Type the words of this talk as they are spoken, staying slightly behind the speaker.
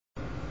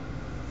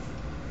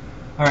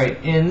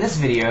Alright, in this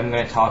video I'm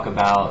going to talk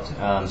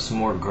about some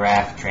more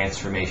graph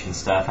transformation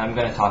stuff. I'm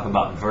going to talk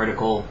about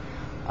vertical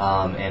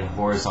and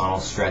horizontal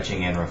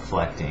stretching and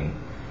reflecting.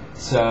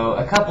 So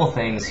a couple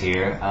things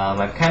here.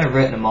 I've kind of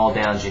written them all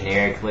down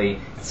generically.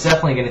 It's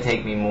definitely going to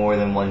take me more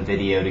than one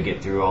video to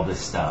get through all this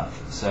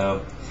stuff.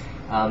 So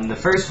the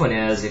first one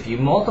is if you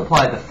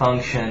multiply the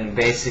function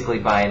basically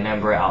by a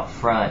number out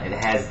front, it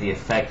has the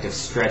effect of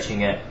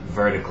stretching it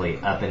vertically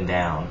up and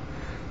down.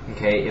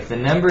 Okay, if the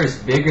number is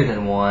bigger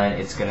than 1,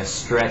 it's going to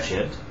stretch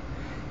it.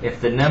 If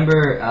the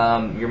number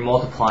you're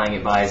multiplying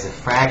it by is a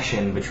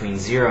fraction between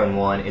 0 and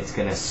 1, it's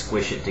going to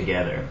squish it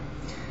together.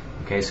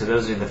 Okay, so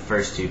those are the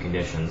first two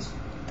conditions.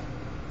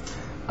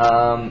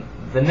 The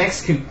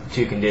next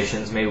two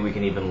conditions, maybe we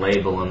can even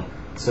label them.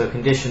 So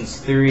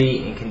conditions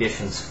 3 and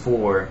conditions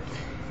 4,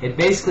 it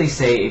basically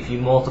say if you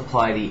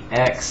multiply the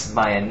x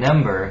by a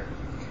number,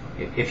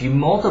 if you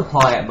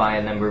multiply it by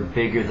a number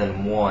bigger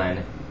than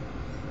 1,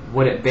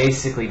 what it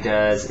basically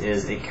does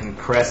is it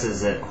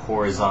compresses it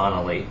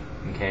horizontally.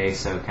 Okay,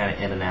 so kind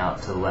of in and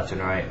out to the left and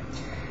right.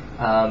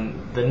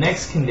 The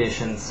next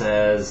condition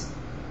says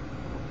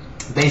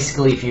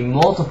basically if you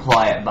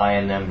multiply it by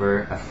a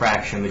number, a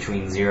fraction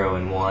between 0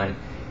 and 1,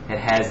 it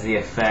has the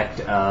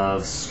effect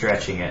of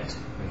stretching it.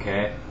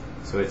 Okay,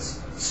 so it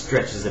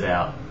stretches it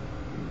out.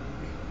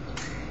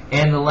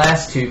 And the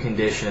last two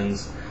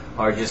conditions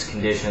are just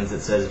conditions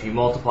that says if you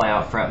multiply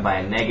out front by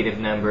a negative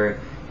number,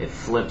 it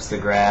flips the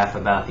graph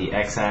about the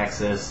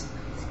x-axis,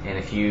 and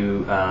if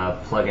you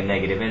plug a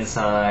negative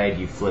inside,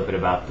 you flip it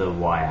about the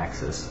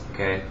y-axis.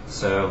 Okay,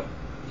 so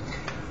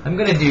I'm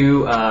going to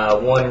do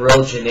one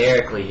real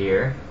generically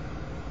here.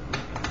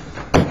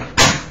 I've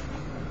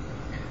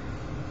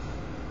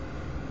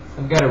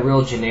got a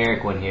real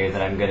generic one here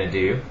that I'm going to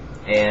do,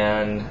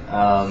 and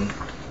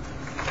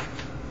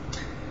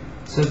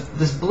so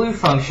this blue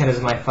function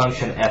is my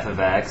function f of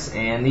x,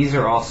 and these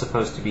are all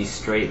supposed to be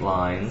straight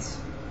lines.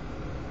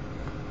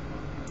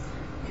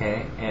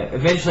 Okay, and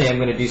eventually I'm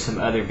going to do some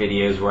other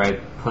videos where I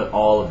put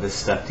all of this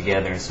stuff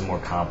together in some more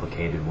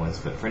complicated ones,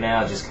 but for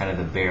now just kind of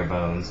the bare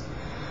bones.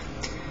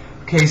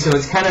 Okay, so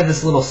it's kind of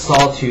this little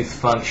sawtooth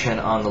function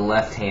on the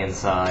left hand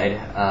side.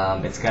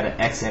 It's got an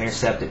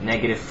x-intercept at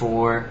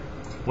 -4.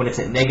 When it's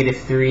at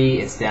 -3,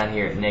 it's down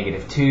here at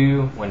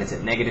 -2. When it's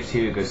at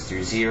 -2, it goes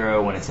through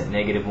 0. When it's at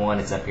 -1,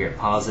 it's up here at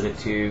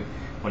 +2.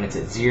 When it's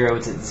at 0,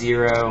 it's at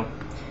 0.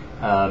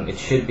 It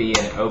should be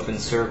an open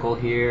circle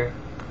here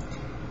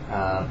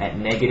at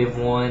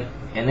 -1,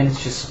 and then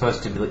it's just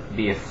supposed to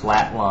be a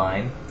flat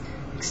line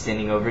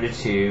extending over to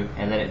 2,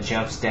 and then it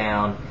jumps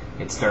down.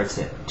 It starts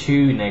at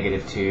 2,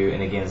 -2,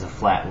 and again is a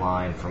flat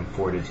line from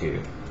 4 to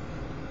 2.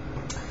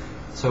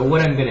 So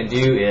what I'm going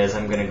to do is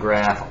I'm going to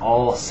graph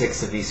all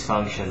 6 of these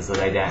functions that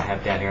I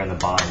have down here on the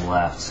bottom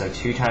left. So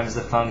 2 times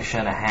the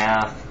function, a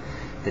half,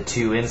 the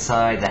 2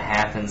 inside, the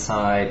half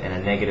inside, and a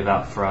negative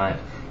out front,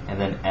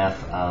 and then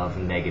f of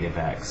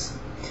 -x.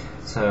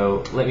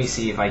 So let me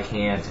see if I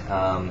can't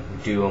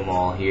do them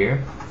all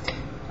here.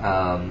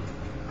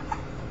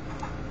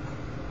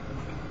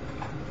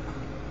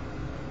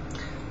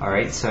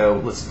 Alright,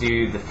 so let's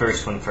do the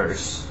first one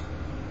first.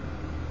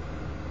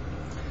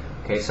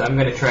 Okay, so I'm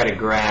going to try to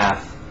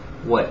graph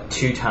what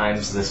 2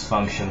 times this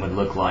function would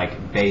look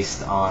like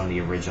based on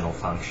the original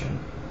function.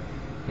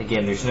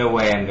 Again, there's no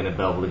way I'm going to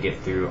be able to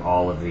get through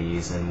all of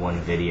these in one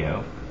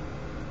video.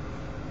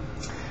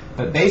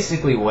 But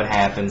basically what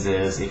happens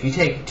is if you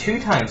take 2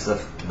 times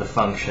the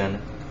function,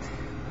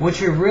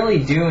 what you're really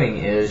doing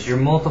is you're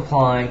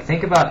multiplying,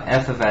 think about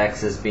f of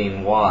x as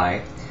being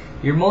y,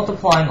 you're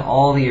multiplying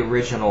all the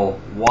original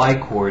y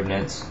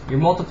coordinates, you're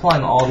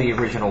multiplying all the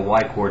original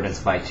y coordinates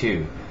by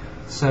 2.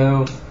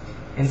 So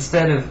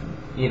instead of,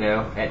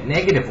 at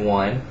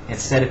 -1,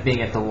 instead of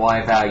being at the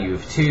y value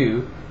of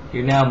 2,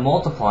 you're now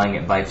multiplying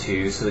it by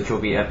 2 so that you'll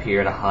be up here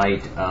at a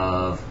height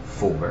of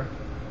 4.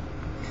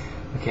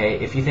 Okay,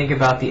 if you think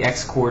about the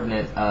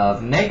x-coordinate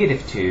of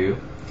 -2,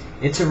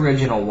 its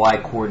original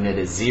y-coordinate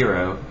is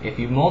 0. If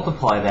you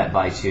multiply that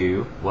by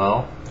 2,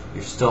 well,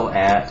 you're still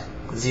at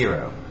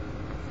 0.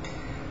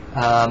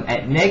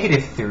 At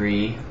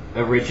 -3,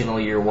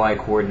 originally your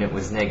y-coordinate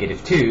was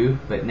 -2,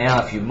 but now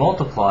if you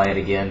multiply it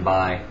again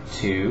by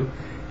 2,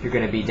 you're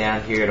going to be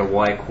down here at a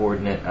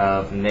y-coordinate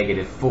of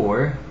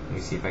 -4. Let me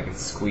see if I can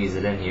squeeze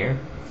it in here.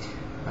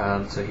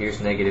 So here's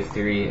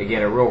 -3.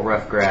 Again, a real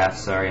rough graph.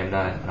 Sorry, I'm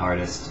not an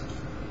artist.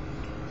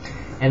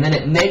 And then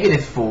at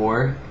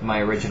 -4, my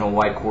original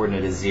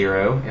y-coordinate is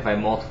 0. If I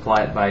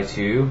multiply it by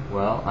 2,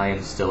 well, I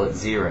am still at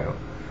 0.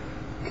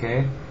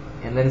 Okay?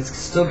 And then it's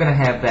still going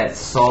to have that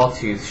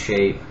sawtooth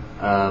shape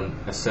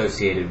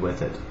associated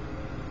with it.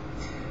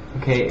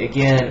 Okay,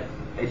 again,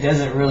 it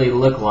doesn't really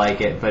look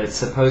like it, but it's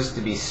supposed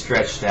to be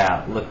stretched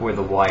out. Look where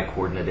the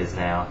y-coordinate is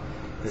now.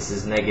 This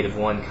is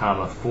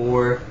 -1,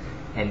 4,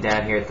 and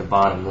down here at the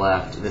bottom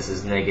left, this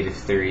is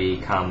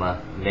 -3,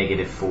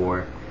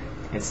 -4.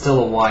 It's still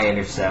a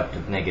y-intercept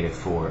of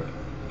 -4.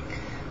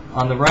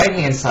 On the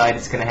right-hand side,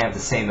 it's going to have the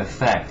same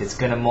effect. It's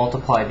going to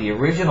multiply the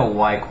original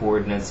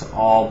y-coordinates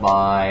all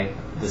by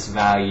this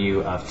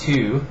value of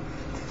 2.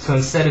 So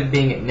instead of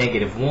being at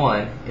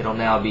 -1, it'll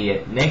now be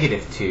at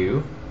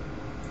 -2.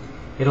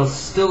 It'll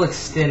still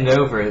extend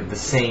over the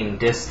same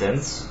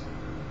distance,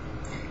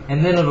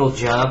 and then it'll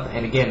jump,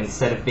 and again,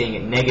 instead of being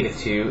at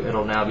 -2,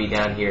 it'll now be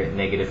down here at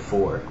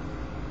 -4.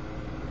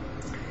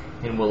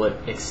 And will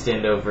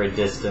extend over a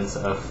distance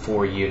of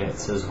 4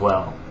 units as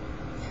well.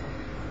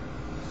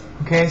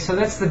 Okay, so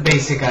that's the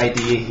basic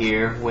idea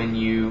here. When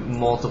you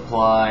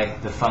multiply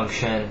the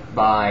function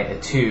by a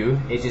 2,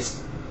 it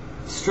just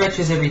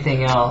stretches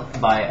everything out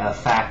by a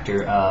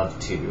factor of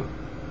 2.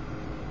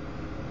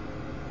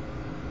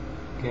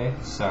 Okay,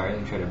 sorry,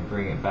 let me try to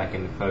bring it back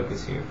into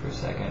focus here for a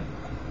second.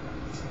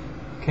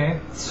 Okay,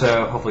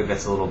 so hopefully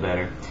that's a little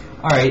better.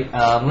 Alright,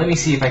 let me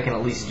see if I can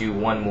at least do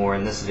one more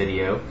in this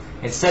video.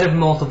 Instead of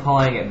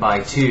multiplying it by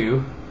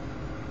 2,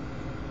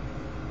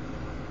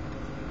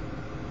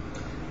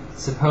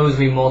 suppose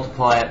we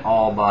multiply it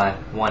all by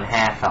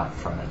 1/2 out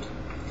front.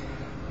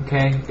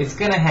 Okay, it's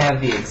going to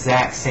have the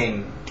exact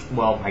same,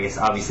 well, I guess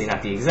obviously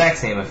not the exact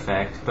same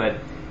effect, but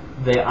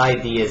the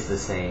idea is the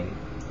same.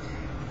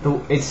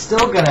 It's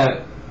still going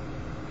to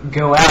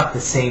go out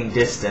the same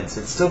distance.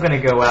 It's still going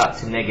to go out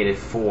to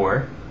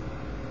 -4.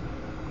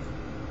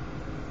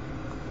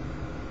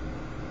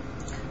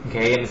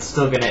 Okay, and it's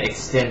still going to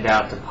extend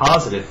out to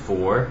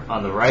 +4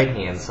 on the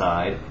right-hand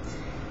side.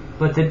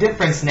 But the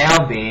difference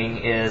now being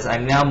is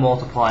I'm now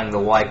multiplying the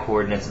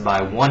y-coordinates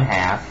by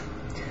 1/2.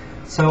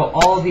 So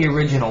all the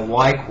original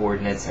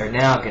y-coordinates are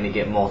now going to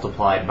get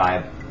multiplied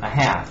by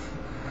 1/2.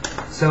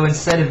 So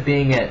instead of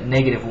being at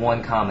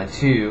 -1,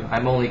 2,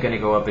 I'm only going to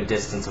go up a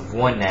distance of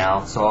 1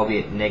 now, so I'll be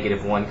at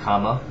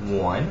 -1,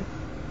 1.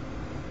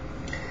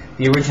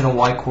 The original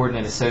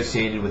y-coordinate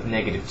associated with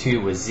 -2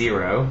 was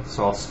 0,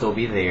 so I'll still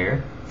be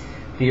there.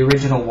 The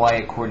original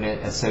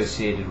y-coordinate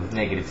associated with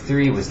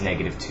 -3 was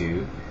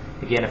 -2.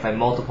 Again, if I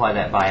multiply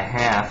that by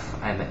 1/2,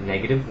 I'm at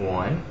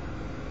 -1.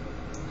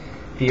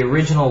 The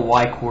original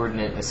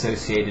y-coordinate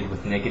associated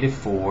with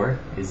 -4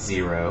 is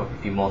 0.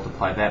 If you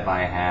multiply that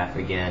by 1/2,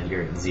 again,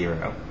 you're at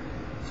 0.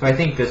 So I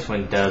think this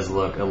one does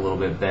look a little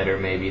bit better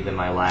maybe than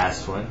my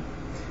last one.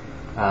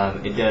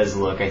 It does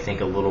look, I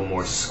think, a little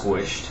more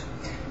squished.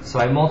 So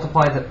I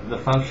multiply the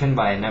function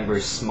by a number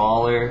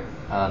smaller,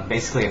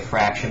 basically a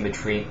fraction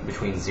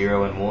between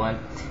 0 and 1,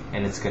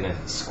 and it's going to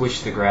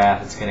squish the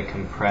graph, it's going to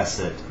compress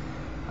it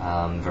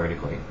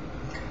vertically.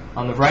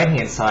 On the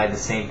right-hand side, the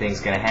same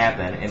thing's going to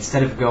happen.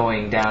 Instead of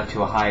going down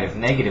to a height of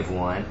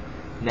 -1,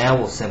 now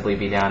we'll simply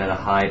be down at a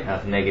height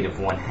of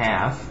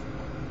 -1/2,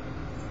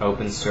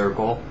 open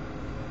circle.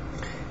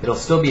 It'll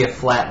still be a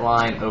flat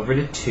line over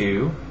to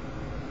 2.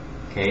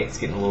 Okay, it's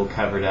getting a little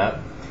covered up.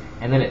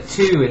 And then at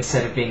 2,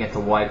 instead of being at the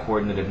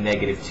y-coordinate of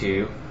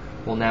 -2,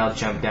 we'll now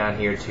jump down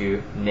here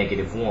to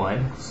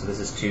 -1. So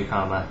this is 2,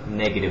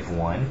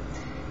 -1.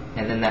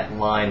 And then that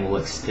line will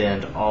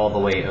extend all the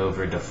way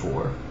over to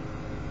 4.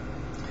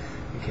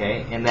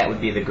 Okay, and that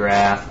would be the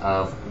graph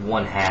of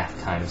 1/2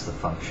 times the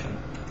function.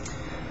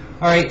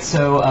 Alright,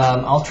 so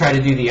I'll try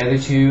to do the other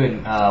two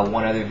in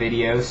one other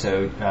video,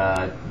 so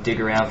dig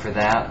around for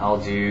that. I'll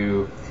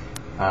do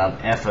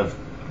f of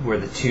where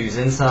the 2's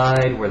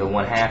inside, where the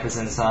 1/2 is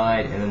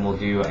inside, and then we'll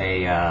do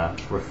a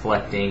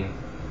reflecting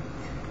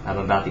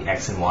about the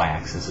x and y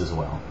axis as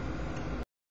well.